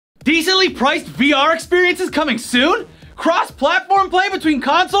Decently priced VR experiences coming soon? Cross-platform play between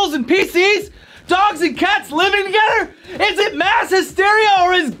consoles and PCs? Dogs and cats living together? Is it mass hysteria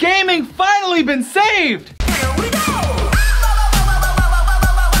or has gaming finally been saved? Here we go!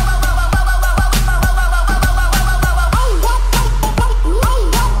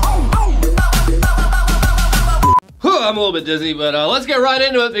 I'm a little bit dizzy, but let's get right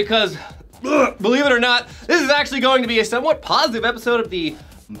into it because, believe it or not, this is actually going to be a somewhat positive episode of the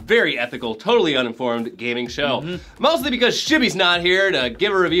very ethical, totally uninformed gaming show. Mostly because Shibby's not here to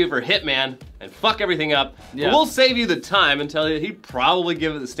give a review for Hitman and fuck everything up. Yeah. But we'll save you the time and tell you he'd probably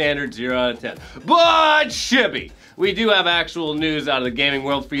give it the standard 0 out of 10. But Shibby, we do have actual news out of the gaming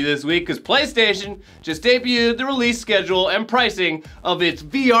world for you this week because PlayStation just debuted the release schedule and pricing of its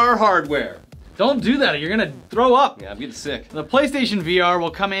VR hardware. Don't do that, you're gonna throw up. Yeah, I'm getting sick. The PlayStation VR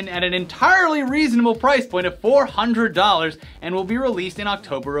will come in at an entirely reasonable price point of $400 and will be released in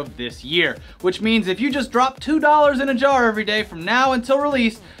October of this year. Which means if you just drop $2 in a jar every day from now until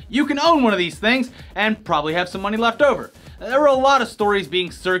release, you can own one of these things and probably have some money left over. There were a lot of stories being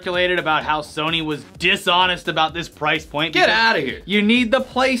circulated about how Sony was dishonest about this price point. Get out of here. You need the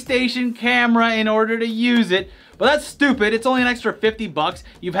PlayStation camera in order to use it. But that's stupid. It's only an extra 50 bucks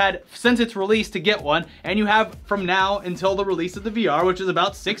you've had since its release to get one, and you have from now until the release of the VR, which is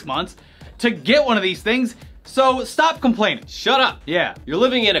about 6 months, to get one of these things. So stop complaining. Shut up. Yeah. You're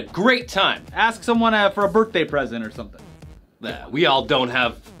living in a great time. Ask someone for a birthday present or something. We all don't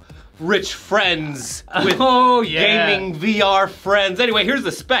have rich friends with gaming VR friends. Anyway, here's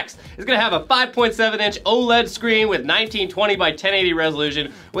the specs. It's gonna have a 5.7-inch OLED screen with 1920 by 1080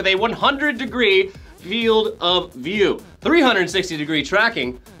 resolution with a 100-degree field of view, 360-degree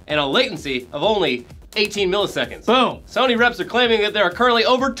tracking, and a latency of only 18 milliseconds. Boom. Sony reps are claiming that there are currently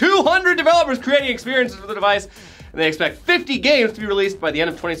over 200 developers creating experiences for the device, and they expect 50 games to be released by the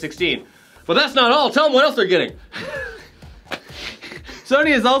end of 2016. But that's not all. Tell them what else they're getting. Sony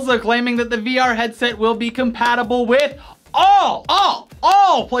is also claiming that the VR headset will be compatible with all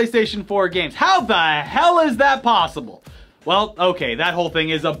PlayStation 4 games. How the hell is that possible? Well, okay, that whole thing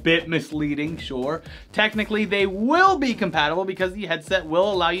is a bit misleading, sure. Technically, they will be compatible because the headset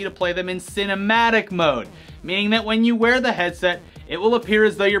will allow you to play them in cinematic mode, meaning that when you wear the headset, it will appear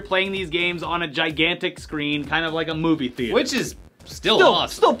as though you're playing these games on a gigantic screen, kind of like a movie theater. Which is still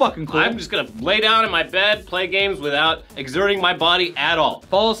awesome. Still fucking cool. I'm just gonna lay down in my bed, play games without exerting my body at all.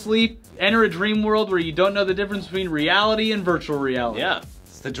 Fall asleep, enter a dream world where you don't know the difference between reality and virtual reality. Yeah.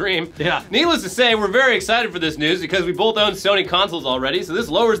 The dream. Yeah. Needless to say, we're very excited for this news because we both own Sony consoles already, so this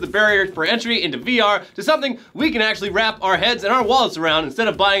lowers the barrier for entry into VR to something we can actually wrap our heads and our wallets around instead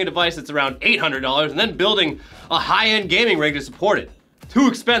of buying a device that's around $800 and then building a high-end gaming rig to support it. Too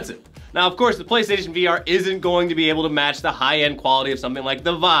expensive. Now, of course, the PlayStation VR isn't going to be able to match the high-end quality of something like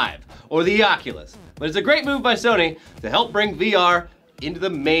the Vive or the Oculus, but it's a great move by Sony to help bring VR into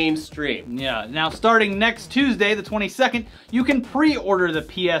the mainstream. Yeah, now starting next Tuesday, the 22nd, you can pre-order the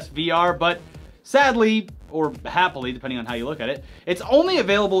PSVR, but sadly, or happily, depending on how you look at it, it's only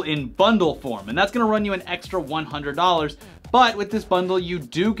available in bundle form, and that's gonna run you an extra $100. But with this bundle, you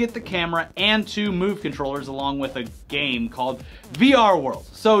do get the camera and 2 Move controllers along with a game called VR World.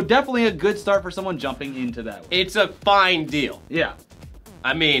 So definitely a good start for someone jumping into that. It's a fine deal. Yeah.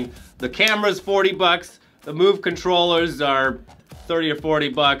 I mean, the camera's 40 bucks, the Move controllers are 30 or 40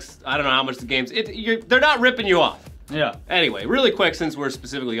 bucks. I don't know how much the game's, they're not ripping you off. Yeah. Anyway, really quick, since we're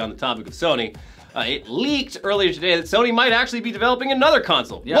specifically on the topic of Sony, it leaked earlier today that Sony might actually be developing another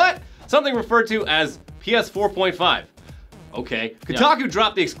console. Yeah. What? Something referred to as PS 4.5. Okay. Kotaku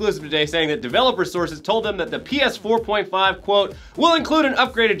dropped the exclusive today saying that developer sources told them that the PS 4.5, quote, will include an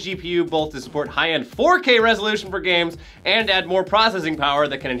upgraded GPU both to support high-end 4K resolution for games and add more processing power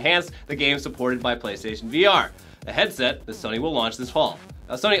that can enhance the games supported by PlayStation VR. A headset that Sony will launch this fall.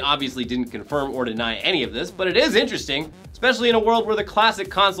 Now, Sony obviously didn't confirm or deny any of this, but it is interesting, especially in a world where the classic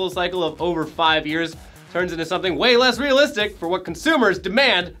console cycle of over 5 years turns into something way less realistic for what consumers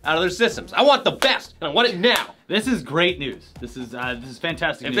demand out of their systems. I want the best, and I want it now. This is great news. This is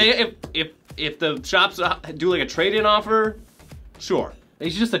fantastic news. If the shops do like a trade-in offer, sure. They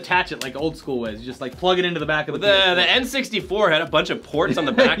should just attach it like old school ways. You just like plug it into the back of the N64 had a bunch of ports on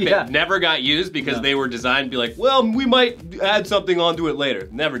the back that never got used because they were designed to be like, well, we might add something onto it later.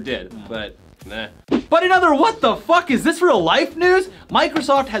 Never did, but nah. But in other what the fuck is this real life news?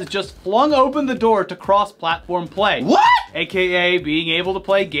 Microsoft has just flung open the door to cross-platform play. What? AKA being able to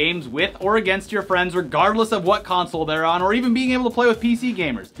play games with or against your friends regardless of what console they're on, or even being able to play with PC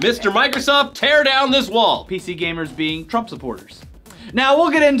gamers. Mr. Microsoft, tear down this wall. PC gamers being Trump supporters. Now,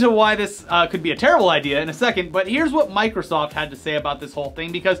 we'll get into why this could be a terrible idea in a second, but here's what Microsoft had to say about this whole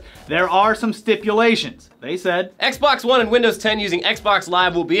thing, because there are some stipulations. They said, Xbox One and Windows 10 using Xbox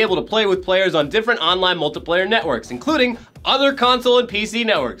Live will be able to play with players on different online multiplayer networks, including other console and PC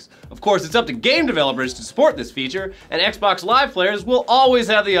networks. Of course, it's up to game developers to support this feature, and Xbox Live players will always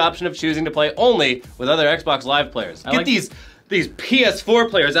have the option of choosing to play only with other Xbox Live players. Get these PS4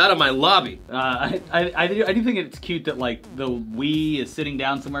 players out of my lobby. I do think it's cute that like the Wii is sitting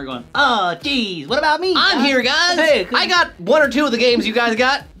down somewhere going, oh geez, what about me? I'm here, guys. Hey, I got 1 or 2 of the games you guys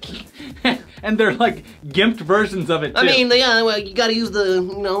got. And they're like gimped versions of it too. I mean, well, you gotta use the,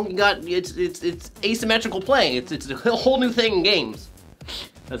 it's asymmetrical play. It's a whole new thing in games.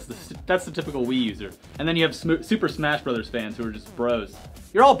 That's the typical Wii user. And then you have Super Smash Brothers fans who are just bros.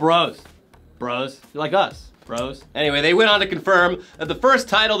 You're all bros. Bros. You're like us. Bros. Anyway, they went on to confirm that the first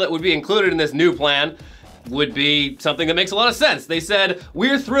title that would be included in this new plan would be something that makes a lot of sense. They said,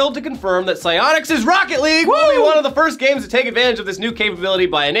 we're thrilled to confirm that Psyonix's Rocket League will be one of the first games to take advantage of this new capability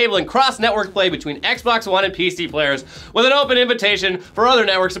by enabling cross-network play between Xbox One and PC players with an open invitation for other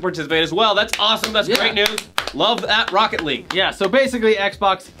networks to participate as well. That's awesome. That's great news. Love that Rocket League. Yeah, so basically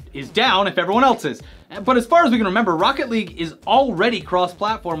Xbox is down if everyone else is. But as far as we can remember, Rocket League is already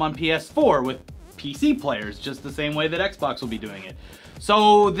cross-platform on PS4 with PC players, just the same way that Xbox will be doing it.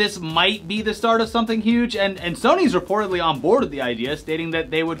 So this might be the start of something huge, and Sony's reportedly on board with the idea, stating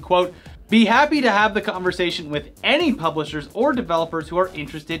that they would, quote, be happy to have the conversation with any publishers or developers who are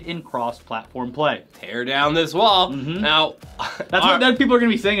interested in cross-platform play. Tear down this wall. Now, that's what people are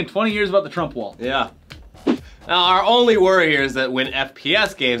going to be saying in 20 years about the Trump wall. Yeah. Now, our only worry here is that when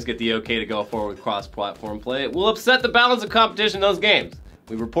FPS games get the okay to go forward with cross-platform play, it will upset the balance of competition in those games.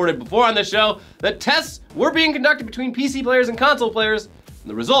 We reported before on this show that tests were being conducted between PC players and console players, and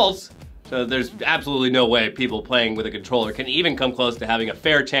the results show that there's absolutely no way people playing with a controller can even come close to having a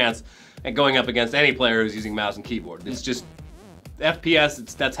fair chance at going up against any player who's using mouse and keyboard. It's just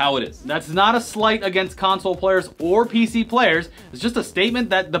FPS, that's how it is. That's not a slight against console players or PC players. It's just a statement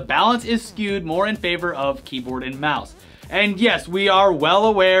that the balance is skewed more in favor of keyboard and mouse. And yes, we are well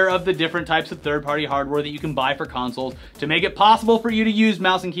aware of the different types of third-party hardware that you can buy for consoles to make it possible for you to use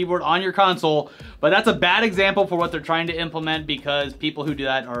mouse and keyboard on your console, but that's a bad example for what they're trying to implement because people who do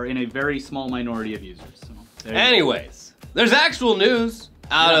that are in a very small minority of users. So, anyways, there's actual news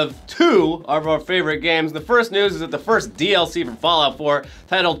out of 2 of our favorite games. The first news is that the first DLC from Fallout 4,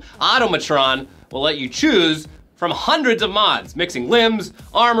 titled Automatron, will let you choose from hundreds of mods, mixing limbs,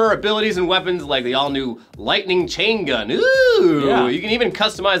 armor, abilities, and weapons like the all-new lightning chain gun. Ooh! Yeah. You can even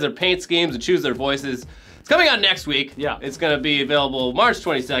customize their paint schemes and choose their voices. It's coming out next week. Yeah. It's gonna be available March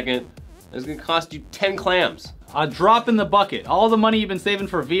 22nd. It's gonna cost you 10 clams. A drop in the bucket. All the money you've been saving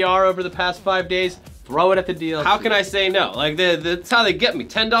for VR over the past 5 days, throw it at the DLC. How can I say no? Like, that's how they get me.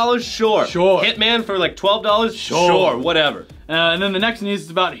 $10? Sure. Sure. Hitman for like $12? Sure, whatever. And then the next news is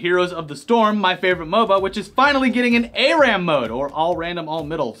about Heroes of the Storm, my favorite MOBA, which is finally getting an ARAM mode, or all random, all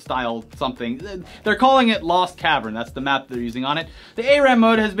middle style something. They're calling it Lost Cavern, that's the map they're using on it. The ARAM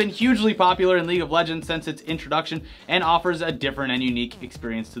mode has been hugely popular in League of Legends since its introduction and offers a different and unique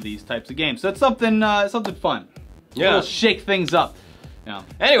experience to these types of games. So it's something fun. Yeah. It'll shake things up. Yeah.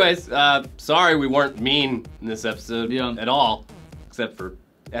 Anyways, sorry we weren't mean in this episode at all, except for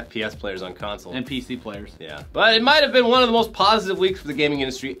FPS players on console. And PC players. Yeah. But it might have been one of the most positive weeks for the gaming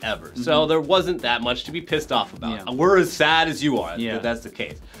industry ever. So there wasn't that much to be pissed off about. Yeah. We're as sad as you are that that's the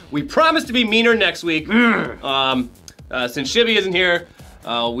case. We promise to be meaner next week. Since Shibby isn't here,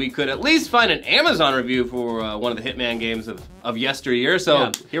 we could at least find an Amazon review for one of the Hitman games of yesteryear.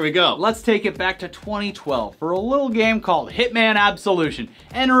 So here we go. Let's take it back to 2012 for a little game called Hitman Absolution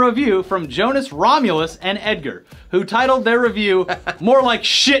and a review from Jonas Romulus and Edgar, who titled their review more like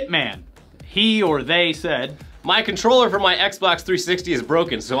Shit Man. He or they said, my controller for my Xbox 360 is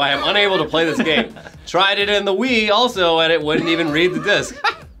broken, so I am unable to play this game. Tried it in the Wii also, and it wouldn't even read the disc.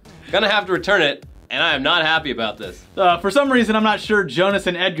 Gonna have to return it. And I am not happy about this. For some reason, I'm not sure Jonas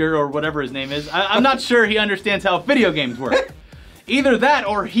and Edgar, or whatever his name is, I'm not sure he understands how video games work. Either that,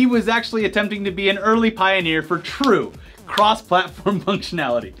 or he was actually attempting to be an early pioneer for true cross-platform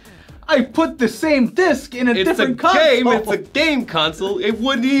functionality. I put the same disc in a different console. It's a game console, it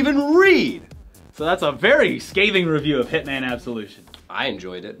wouldn't even read. So that's a very scathing review of Hitman Absolution. I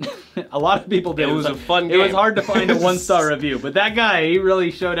enjoyed it. A lot of people did. It was a fun game. It was hard to find a 1-star review, but that guy, he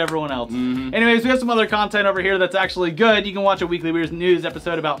really showed everyone else. Anyways, we have some other content over here that's actually good. You can watch a Weekly Weird News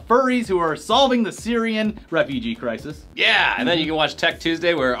episode about furries who are solving the Syrian refugee crisis. Yeah, and then you can watch Tech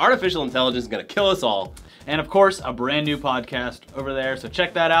Tuesday where artificial intelligence is gonna kill us all. And of course, a brand new podcast over there, so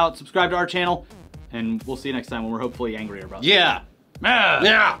check that out, subscribe to our channel, and we'll see you next time when we're hopefully angrier about it. Yeah.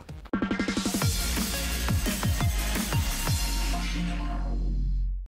 Yeah.